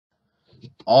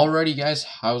Alrighty guys,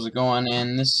 how's it going?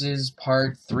 And this is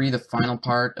part 3, the final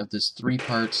part of this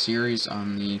 3-part series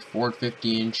on the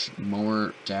 450-inch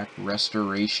mower deck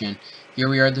restoration. Here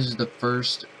we are, this is the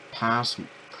first pass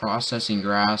processing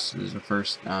grass. This is the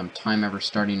first time ever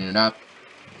starting it up,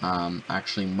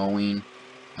 actually mowing,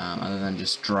 other than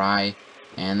just dry.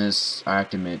 And this, I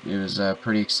have to admit, it was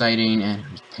pretty exciting, and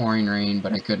it was pouring rain,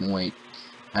 but I couldn't wait.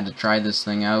 Had to try this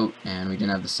thing out, and we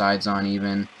didn't have the sides on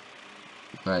even.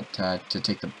 But to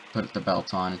put the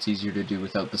belt on, it's easier to do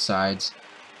without the sides.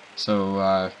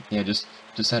 So yeah, just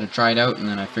had to try it out, and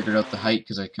then I figured out the height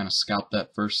because I kind of scalped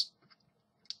that first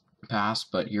pass.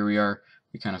 But here we are,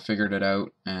 we kind of figured it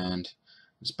out, and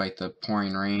despite the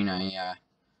pouring rain, I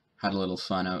had a little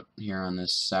fun out here on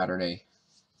this Saturday.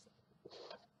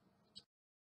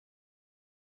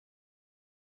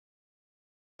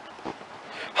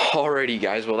 Alrighty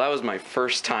guys, well that was my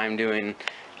first time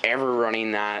ever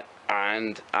running that,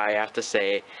 and I have to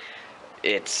say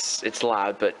it's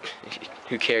loud, but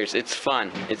who cares? It's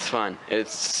fun.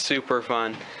 It's super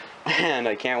fun, and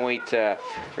I can't wait to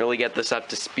really get this up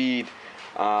to speed.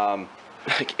 I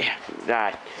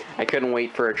couldn't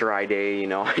wait for a dry day, you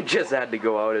know. I just had to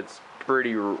go out. It's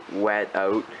pretty wet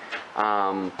out.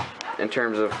 In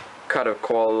terms of cut of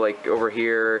quality, like over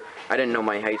here, I didn't know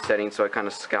my height setting, so I kind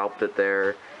of scalped it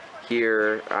there.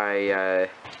 Here, I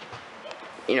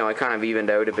kind of evened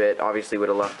out a bit. Obviously, would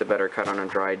have left a better cut on a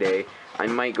dry day. I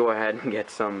might go ahead and get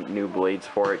some new blades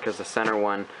for it, because the center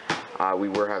one, we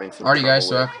were having some Alrighty guys,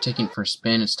 so with. after taking it for a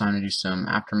spin, it's time to do some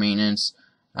after maintenance.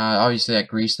 Obviously that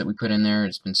grease that we put in there,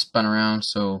 it's been spun around,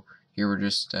 so here we're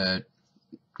just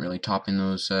really topping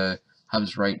those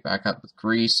hubs right back up with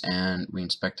grease, and we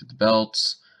inspected the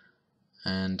belts,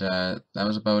 and that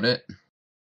was about it.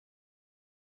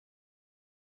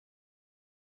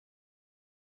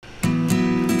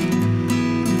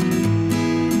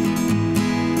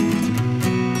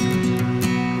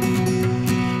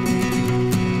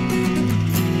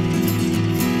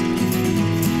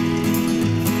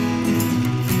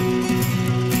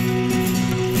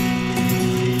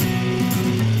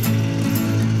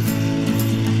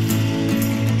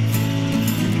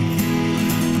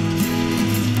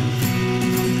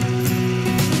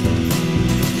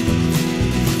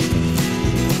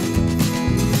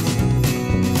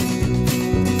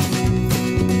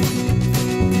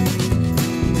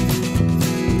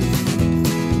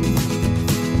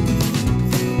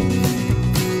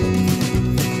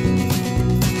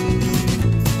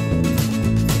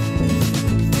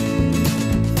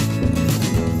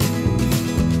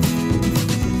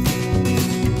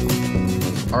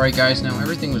 Alright guys, now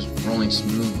everything was rolling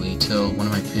smoothly till one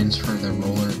of my pins for the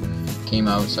roller came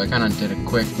out, so I kind of did a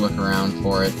quick look around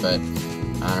for it, but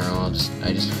I don't know,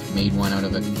 I just made one out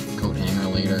of a coat hanger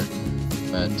later.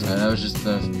 But that was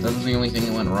the only thing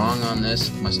that went wrong on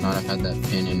this. Must not have had that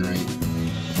pin in right.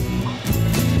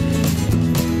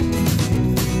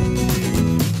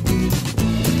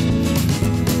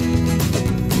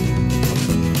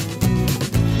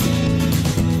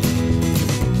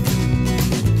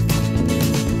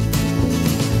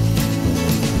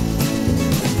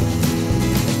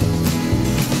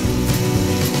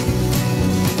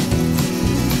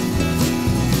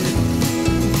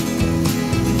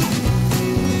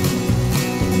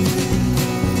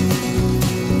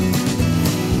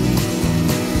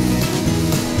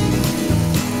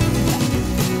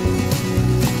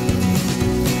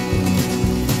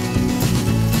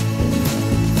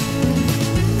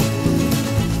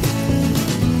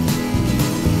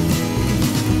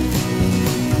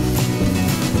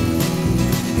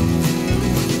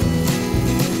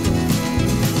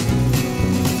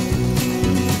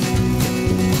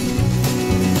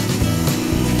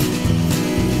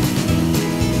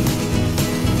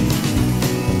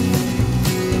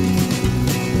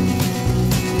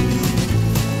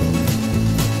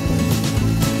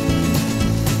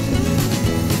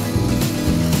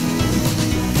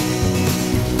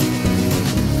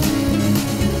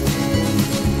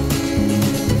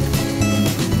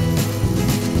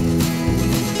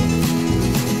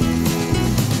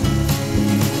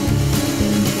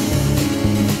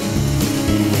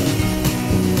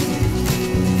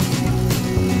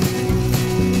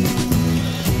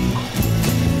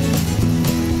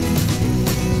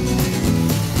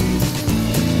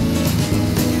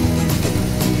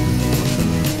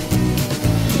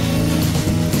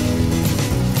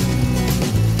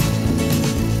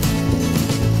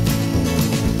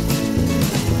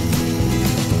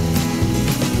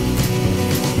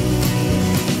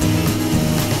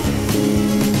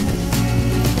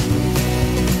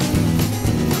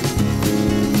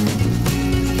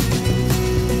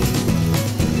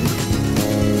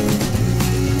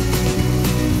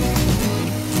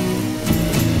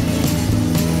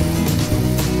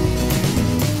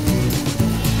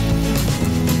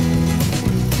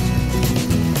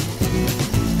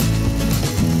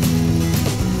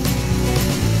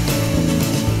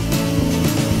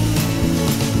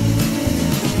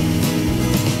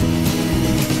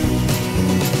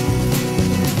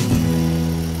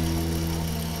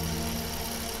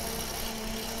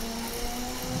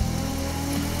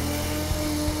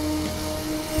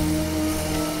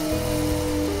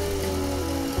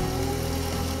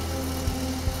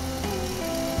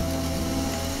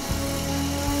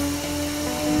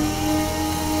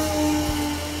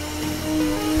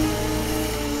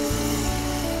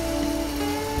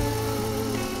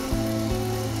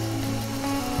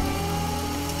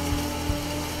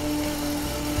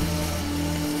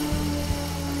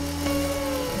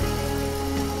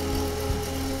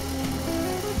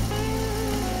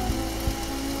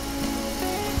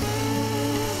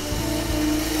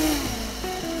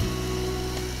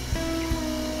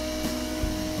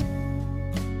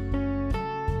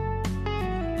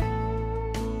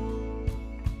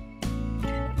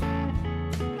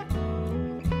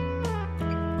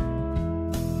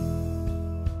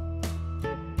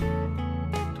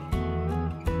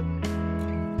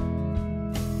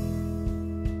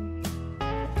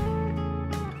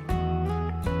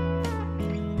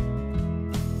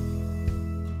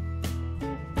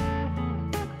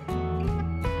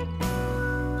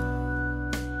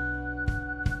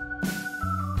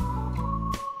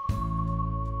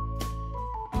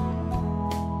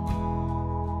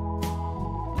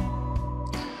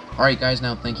 Alright guys,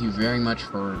 now thank you very much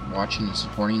for watching and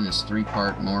supporting this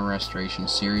 3-part mower restoration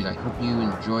series. I hope you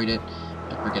enjoyed it.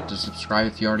 Don't forget to subscribe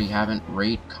if you already haven't,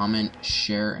 rate, comment,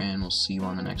 share, and we'll see you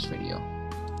on the next video.